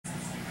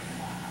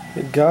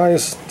Hey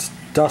guys, it's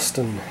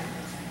Dustin.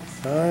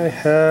 I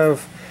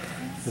have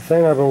the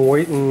thing I've been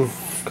waiting a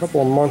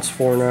couple of months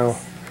for now.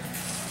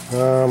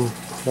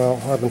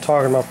 Well, I've been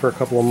talking about for a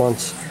couple of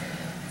months.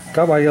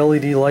 Got my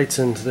LED lights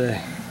in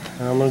today.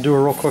 I'm going to do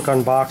a real quick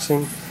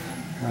unboxing.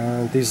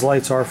 These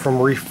lights are from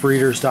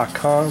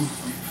ReefBreeders.com.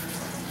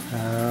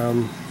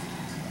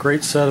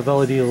 Great set of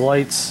LED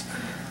lights.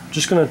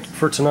 Just going to,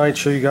 for tonight,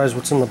 show you guys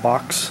what's in the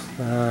box.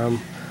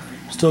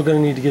 Still going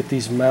to need to get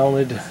these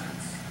mounted.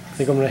 I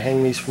think I'm going to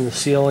hang these from the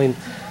ceiling.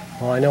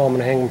 Well, I know I'm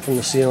going to hang them from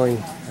the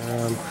ceiling.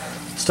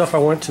 Stuff I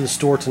went to the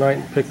store tonight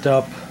and picked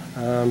up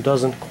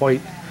doesn't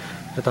quite,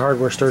 at the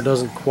hardware store,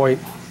 doesn't quite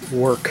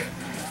work.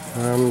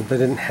 They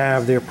didn't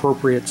have the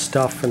appropriate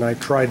stuff, and I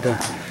tried to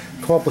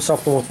come up with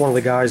something with one of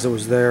the guys that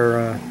was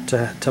there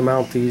to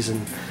mount these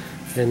and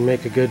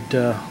make a good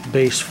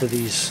base for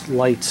these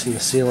lights in the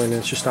ceiling, and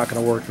it's just not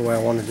going to work the way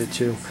I wanted it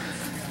to.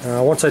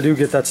 Once I do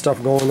get that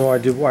stuff going, though, I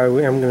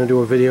am going to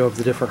do a video of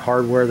the different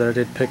hardware that I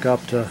did pick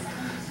up to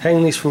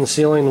hang these from the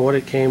ceiling, what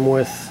it came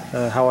with,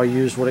 how I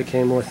used what it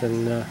came with,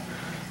 and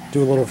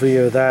do a little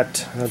video of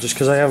that, just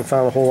because I haven't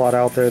found a whole lot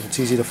out there that's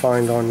easy to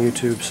find on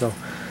YouTube. So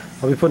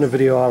I'll be putting a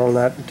video out on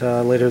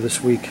that later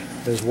this week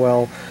as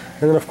well,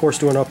 and then of course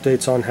doing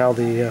updates on how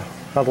the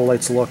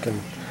lights look and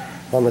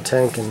on the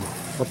tank, and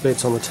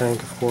updates on the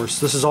tank, of course.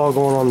 This is all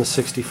going on the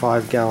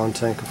 65-gallon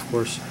tank, of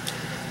course.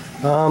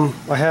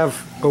 I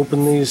have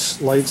opened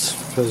these lights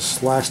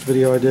because last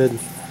video I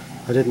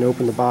didn't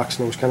open the box,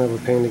 and it was kind of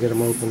a pain to get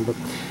them open. But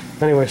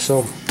anyway,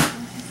 so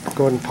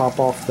go ahead and pop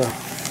off the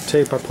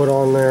tape I put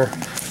on there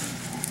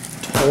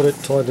to hold it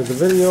until I did the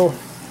video.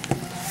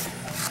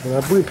 And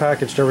I've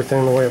repackaged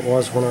everything the way it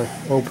was when I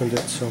opened it.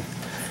 So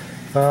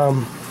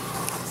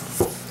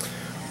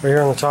right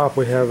here on the top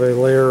we have a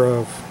layer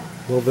of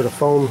a little bit of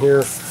foam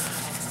here,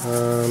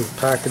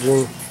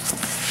 packaging.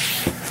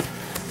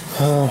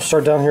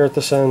 Start down here at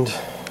this end.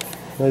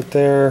 Right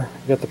there,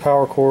 you got the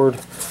power cord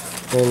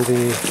and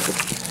the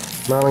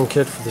mounting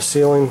kit for the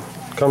ceiling.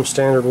 Comes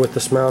standard with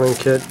this mounting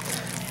kit.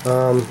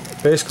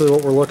 Basically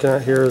what we're looking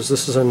at here is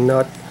this is a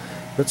nut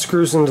that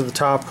screws into the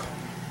top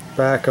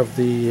back of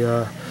the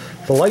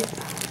light.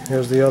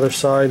 Here's the other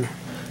side.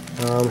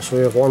 So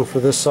we have one for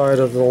this side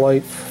of the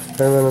light, and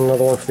then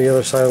another one for the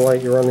other side of the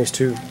light. You run these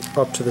two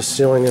up to the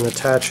ceiling and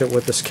attach it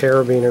with this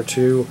carabiner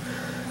to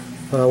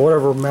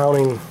whatever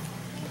mounting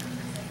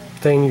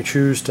thing you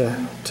choose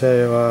to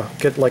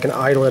get, like an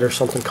eyelet or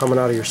something coming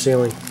out of your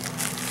ceiling.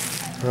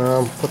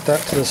 Put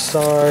that to the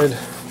side.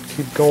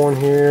 Keep going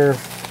here.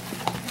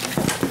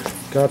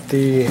 Got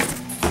the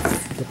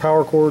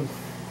power cord,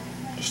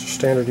 just a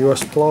standard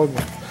US plug.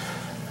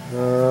 It's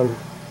the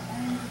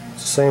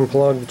same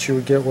plug that you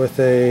would get with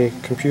a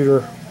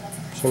computer,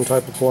 some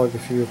type of plug.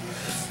 If you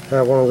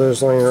have one of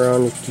those laying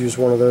around, you could use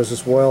one of those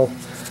as well.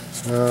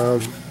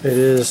 It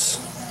is,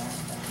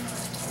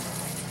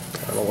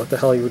 I don't know what the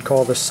hell you would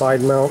call this,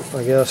 side mount,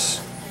 I guess.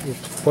 You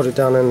put it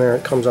down in there,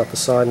 it comes out the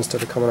side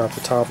instead of coming out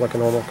the top like a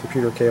normal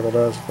computer cable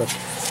does. But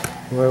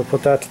anyway, we'll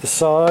put that to the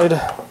side.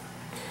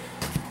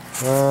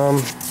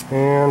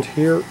 And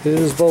here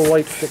is the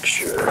light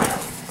fixture.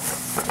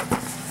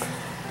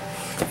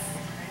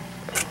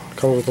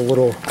 Comes with a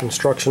little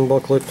instruction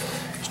booklet.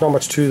 There's not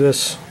much to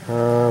this,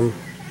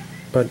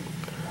 but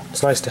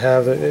it's nice to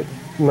have.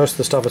 Most of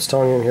the stuff it's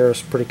telling you in here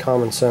is pretty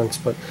common sense,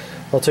 but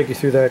I'll take you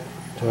through that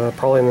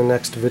probably in the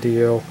next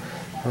video,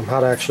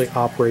 how to actually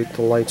operate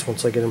the lights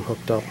once I get them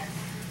hooked up.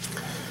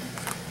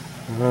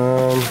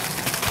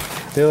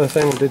 The other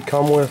thing it did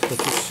come with, which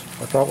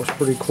I thought was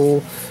pretty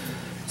cool,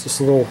 it's this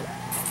little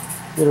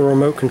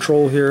remote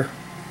control here.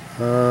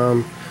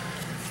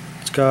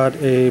 It's got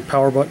a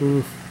power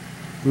button,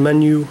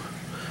 menu,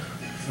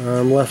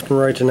 left and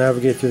right to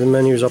navigate through the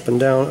menus, up and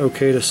down,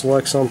 OK to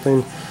select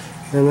something,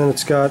 and then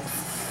it's got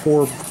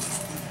four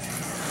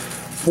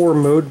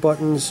mode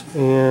buttons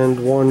and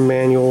one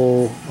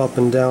manual up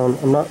and down.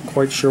 I'm not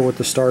quite sure what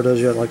the star does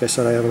yet. Like I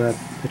said, I haven't had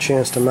a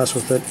chance to mess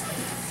with it.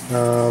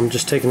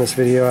 Just taking this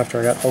video after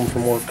I got home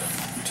from work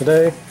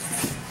today.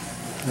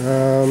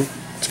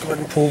 Let's go ahead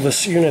and pull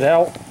this unit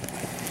out.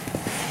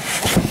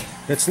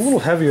 It's a little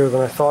heavier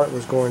than I thought it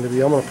was going to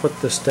be. I'm going to put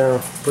this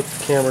down, put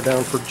the camera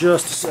down for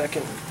just a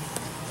second.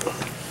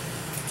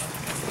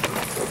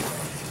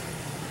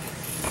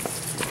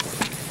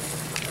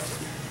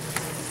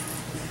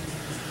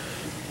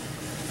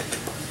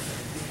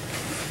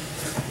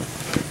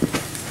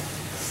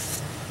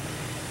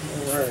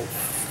 Alright.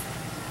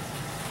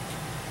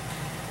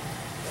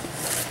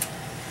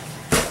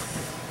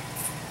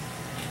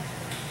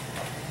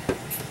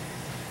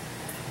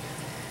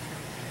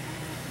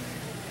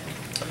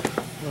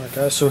 Alright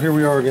guys, so here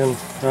we are again.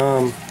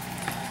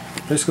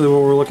 Basically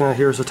what we're looking at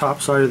here is the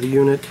top side of the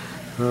unit.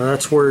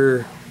 That's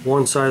where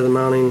one side of the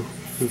mounting,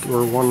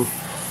 or one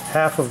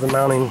half of the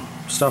mounting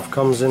stuff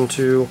comes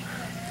into.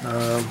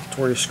 It's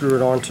where you screw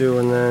it onto,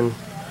 and then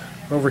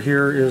over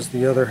here is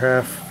the other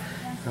half.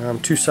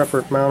 Two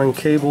separate mounting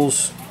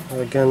cables.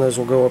 Again, those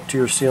will go up to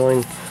your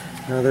ceiling.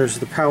 There's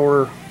the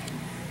power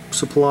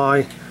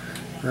supply,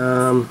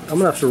 I'm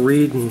gonna have to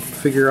read and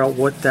figure out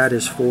what that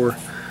is for.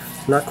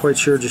 Not quite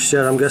sure just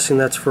yet. I'm guessing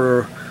that's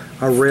for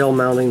a rail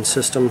mounting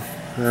system.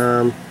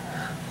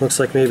 Looks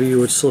like maybe you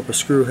would slip a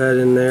screw head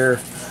in there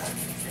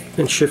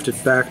and shift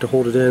it back to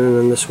hold it in, and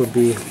then this would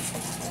be,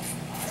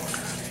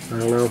 I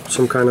don't know,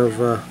 some kind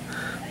of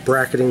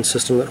bracketing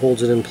system that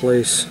holds it in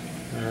place.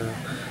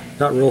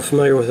 Not real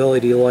familiar with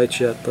LED lights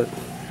yet, but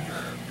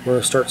I'm going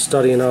to start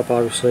studying up,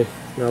 obviously,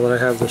 now that I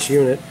have this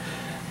unit.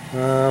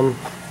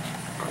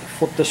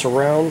 Flip this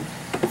around.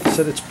 I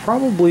said it's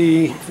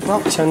probably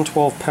about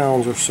 10-12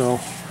 pounds or so.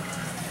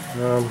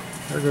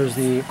 There goes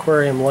the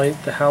aquarium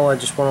light. The halide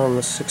just went on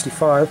the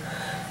 65.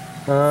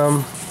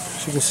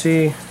 As you can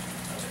see,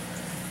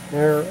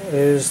 there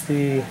is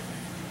the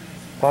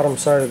bottom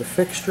side of the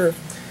fixture.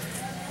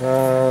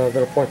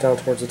 That'll point down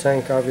towards the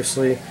tank.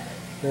 Obviously,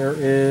 there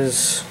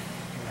is,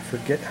 I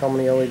forget how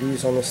many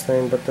LEDs on this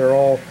thing, but they're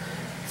all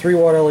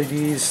 3-watt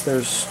LEDs.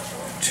 There's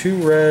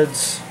 2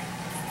 reds,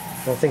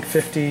 I think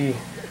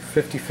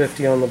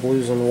 50-50 on the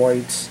blues and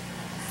whites.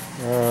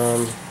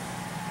 They're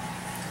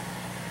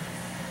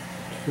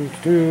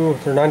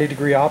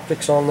 90-degree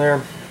optics on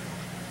there.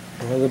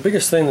 The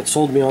biggest thing that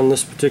sold me on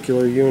this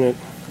particular unit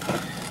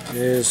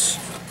is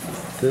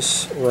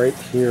this right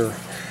here.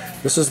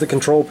 This is the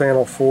control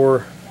panel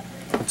for,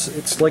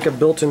 it's like a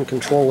built-in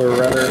controller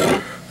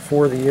rather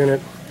for the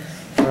unit.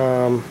 It's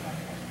a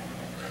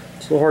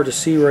little hard to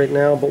see right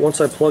now, but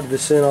once I plug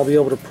this in, I'll be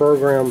able to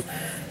program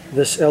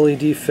this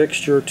LED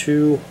fixture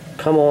to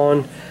come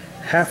on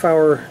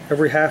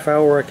every half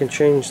hour. I can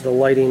change the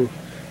lighting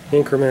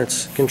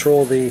increments,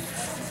 control the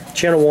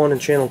channel 1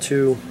 and channel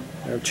 2.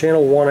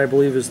 Channel 1, I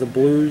believe, is the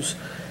blues.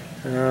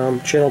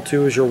 Channel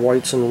 2 is your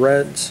whites and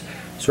reds.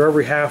 So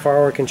every half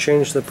hour I can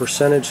change the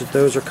percentage that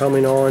those are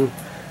coming on,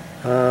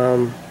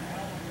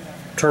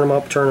 turn them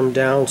up, turn them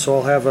down. So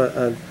I'll have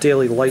a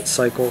daily light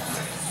cycle,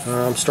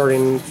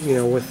 starting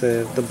with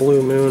the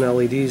blue moon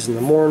LEDs in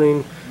the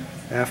morning.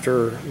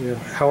 After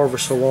however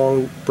so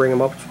long, bring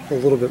them up a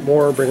little bit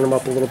more, bring them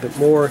up a little bit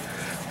more,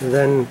 and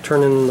then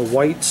turn in the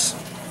whites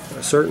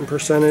a certain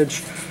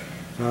percentage.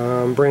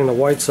 Bring the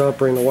whites up,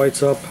 bring the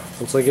whites up.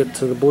 Once I get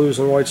to the blues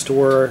and whites to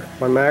where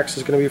my max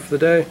is going to be for the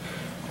day,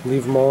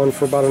 leave them on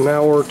for about an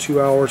hour,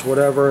 2 hours,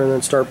 whatever, and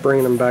then start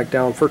bringing them back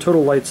down for a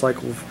total light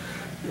cycle of,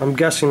 I'm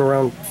guessing,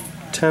 around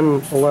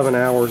 10-11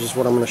 hours is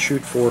what I'm going to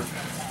shoot for.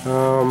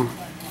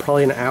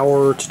 Probably an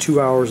hour to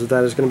 2 hours of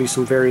that is going to be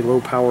some very low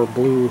power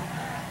blue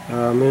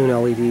moon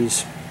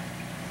LEDs.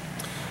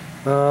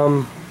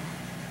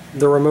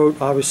 The remote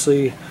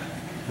obviously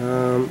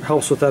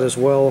helps with that as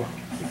well.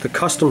 The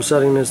custom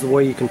setting is the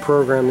way you can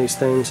program these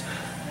things,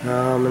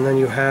 and then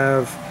you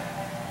have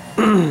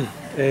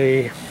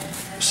a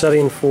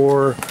setting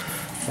for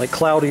like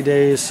cloudy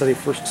days, setting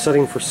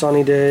for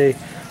sunny day,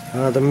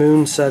 the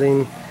moon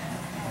setting.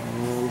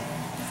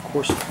 Of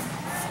course,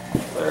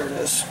 there it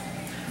is.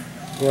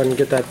 Go ahead and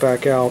get that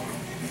back out.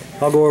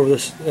 I'll go over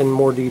this in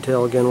more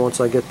detail again once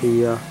I get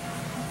the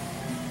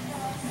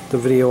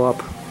video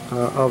up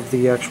of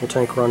the actual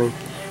tank running,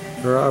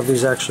 or of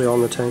these actually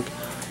on the tank.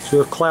 So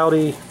you have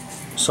cloudy,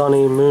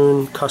 sunny,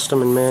 moon,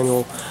 custom, and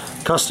manual.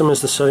 Custom is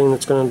the setting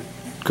that's going to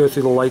go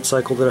through the light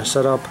cycle that I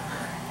set up.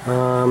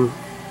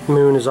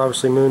 Moon is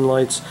obviously moon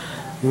lights.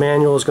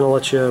 Manual is going to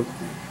let you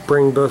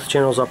bring both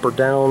channels up or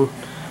down.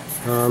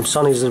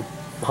 Sunny is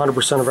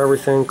 100% of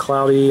everything.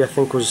 Cloudy, I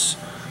think, was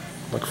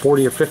like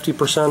 40 or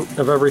 50%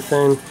 of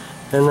everything.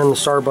 And then the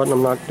star button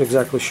I'm not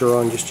exactly sure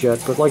on just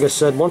yet. But like I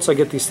said, once I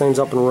get these things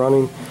up and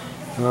running,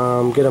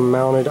 get them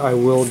mounted, I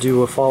will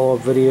do a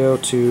follow-up video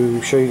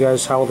to show you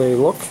guys how they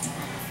look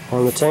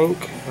on the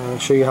tank,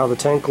 show you how the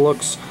tank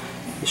looks.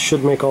 It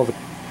should make all the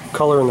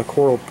color in the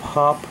coral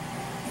pop.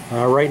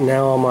 Right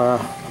now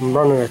I'm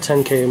running a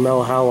 10K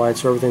mel halide,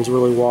 so everything's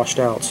really washed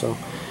out. So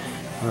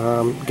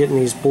getting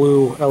these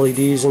blue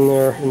LEDs in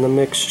there in the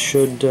mix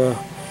should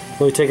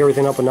really take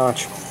everything up a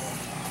notch.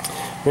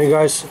 Hey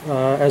guys,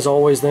 as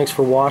always, thanks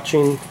for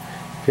watching.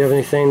 If you have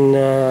anything,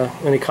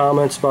 any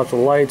comments about the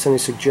lights, any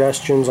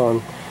suggestions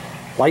on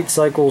light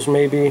cycles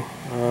maybe,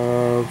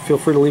 feel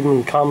free to leave them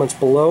in the comments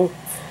below.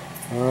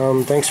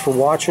 Thanks for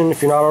watching.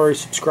 If you're not already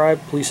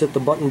subscribed, please hit the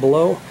button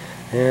below,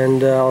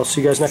 and I'll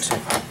see you guys next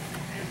time.